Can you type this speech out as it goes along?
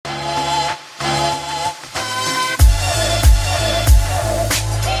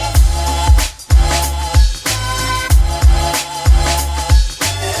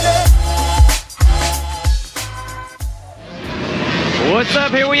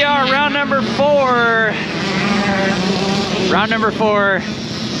we are, round number 4. Round number 4,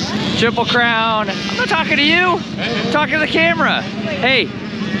 Triple Crown. I'm not talking to you, I'm talking to the camera. Hey.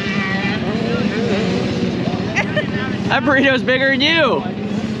 That burrito's bigger than you.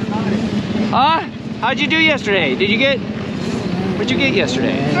 Huh? How'd you do yesterday? Did you get, what'd you get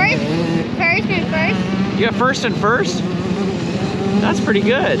yesterday? First and first. You got first and first? That's pretty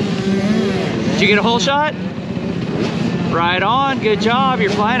good. Did you get a whole shot? Right on, good job, you're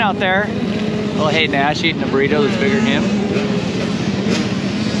flying out there. Oh, hey, Nash eating a burrito that's bigger than him.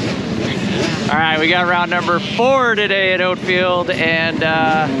 All right, we got round number 4 today at Oatfield, and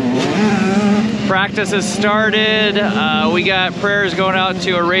practice has started. We got prayers going out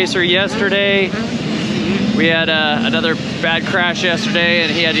to a racer yesterday. We had another bad crash yesterday,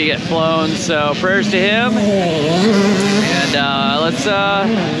 and he had to get flown, so prayers to him. And let's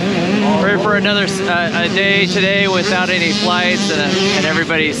pray for another a day today without any flights, and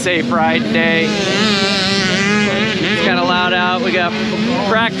everybody's safe ride today. It's kind of loud out. We got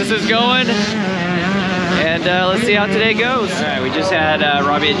practices going, and let's see how today goes. All right, we just had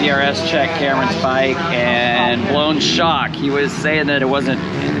Robbie at DRS check Cameron's bike and blown shock. He was saying that it wasn't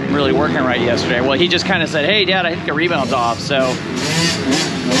really working right yesterday. Well, he just kind of said, hey, Dad, I think the rebound's off, so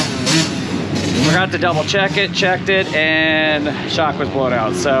forgot to double check it, checked it, and shock was blown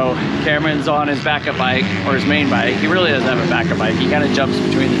out. So Cameron's on his backup bike, or his main bike. He really doesn't have a backup bike. He kind of jumps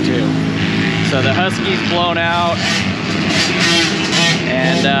between the two. So the Husky's blown out,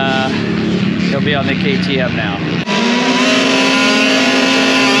 and he'll be on the KTM now.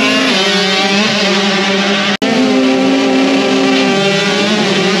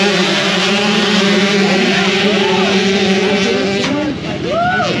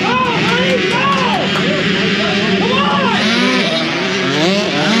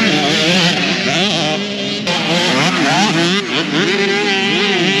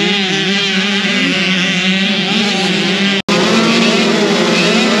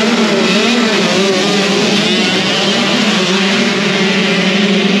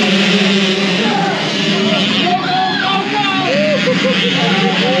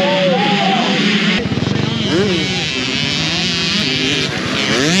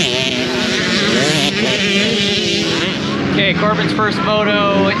 Okay, Corbin's first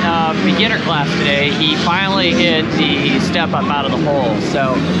moto beginner class today. He finally hit the step up out of the hole.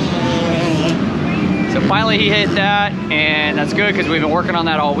 So finally he hit that, and that's good because we've been working on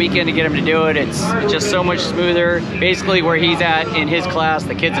that all weekend to get him to do it. It's just so much smoother. Basically where he's at in his class,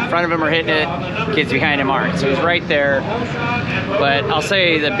 the kids in front of him are hitting it, kids behind him aren't. So he's right there. But I'll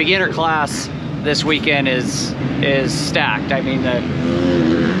say the beginner class this weekend is stacked. I mean,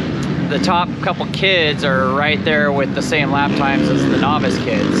 the top couple kids are right there with the same lap times as the novice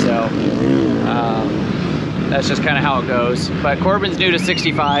kids, so that's just kind of how it goes. But Corbin's new to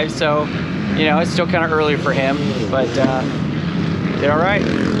 65, so you know, it's still kind of early for him, but did all right.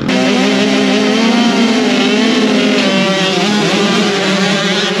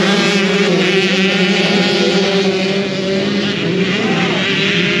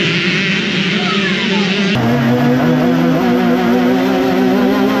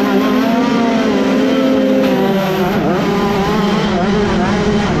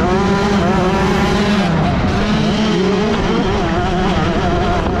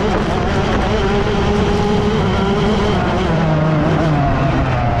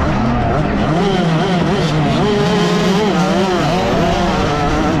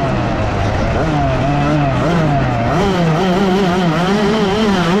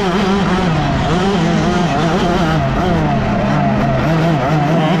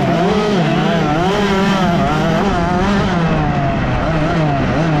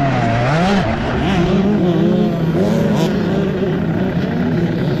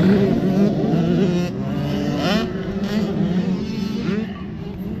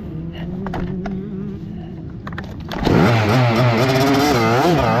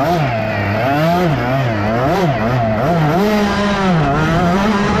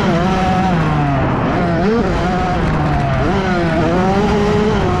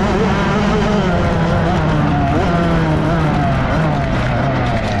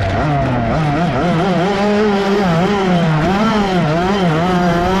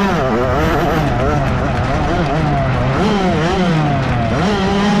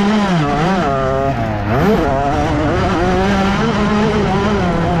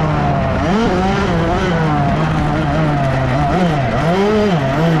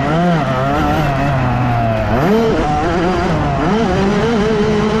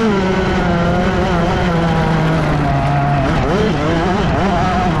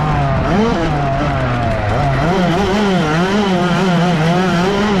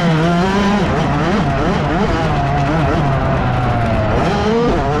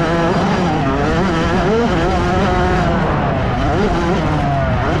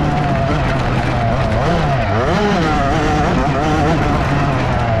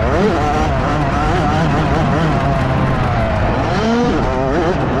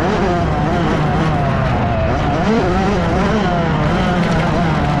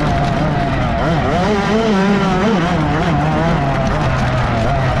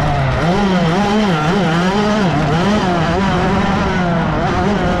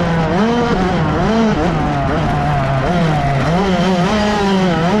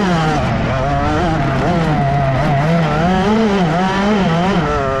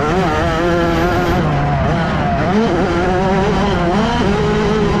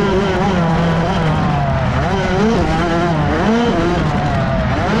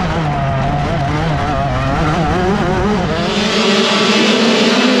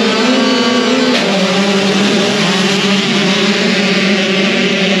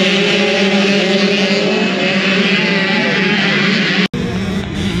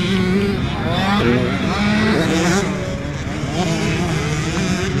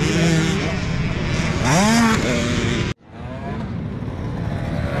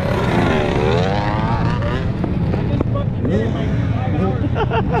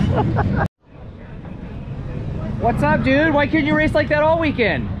 What's up, dude? Why couldn't you race like that all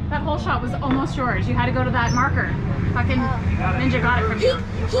weekend? That whole shot was almost yours. You had to go to that marker. Fucking Ninja got it from you.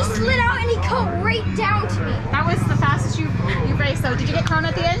 He slid out and he cut right down to me. That was the fastest you raced, though. Did you get Crown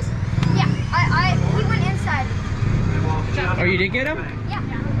at the end? Yeah, he went inside. Oh, you did get him? Yeah.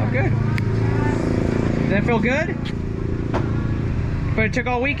 Oh, good. Did that feel good? But it took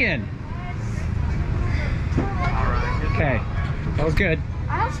all weekend. Okay, that was good.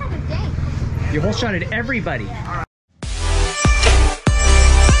 I also shot a dang. You whole shotted everybody.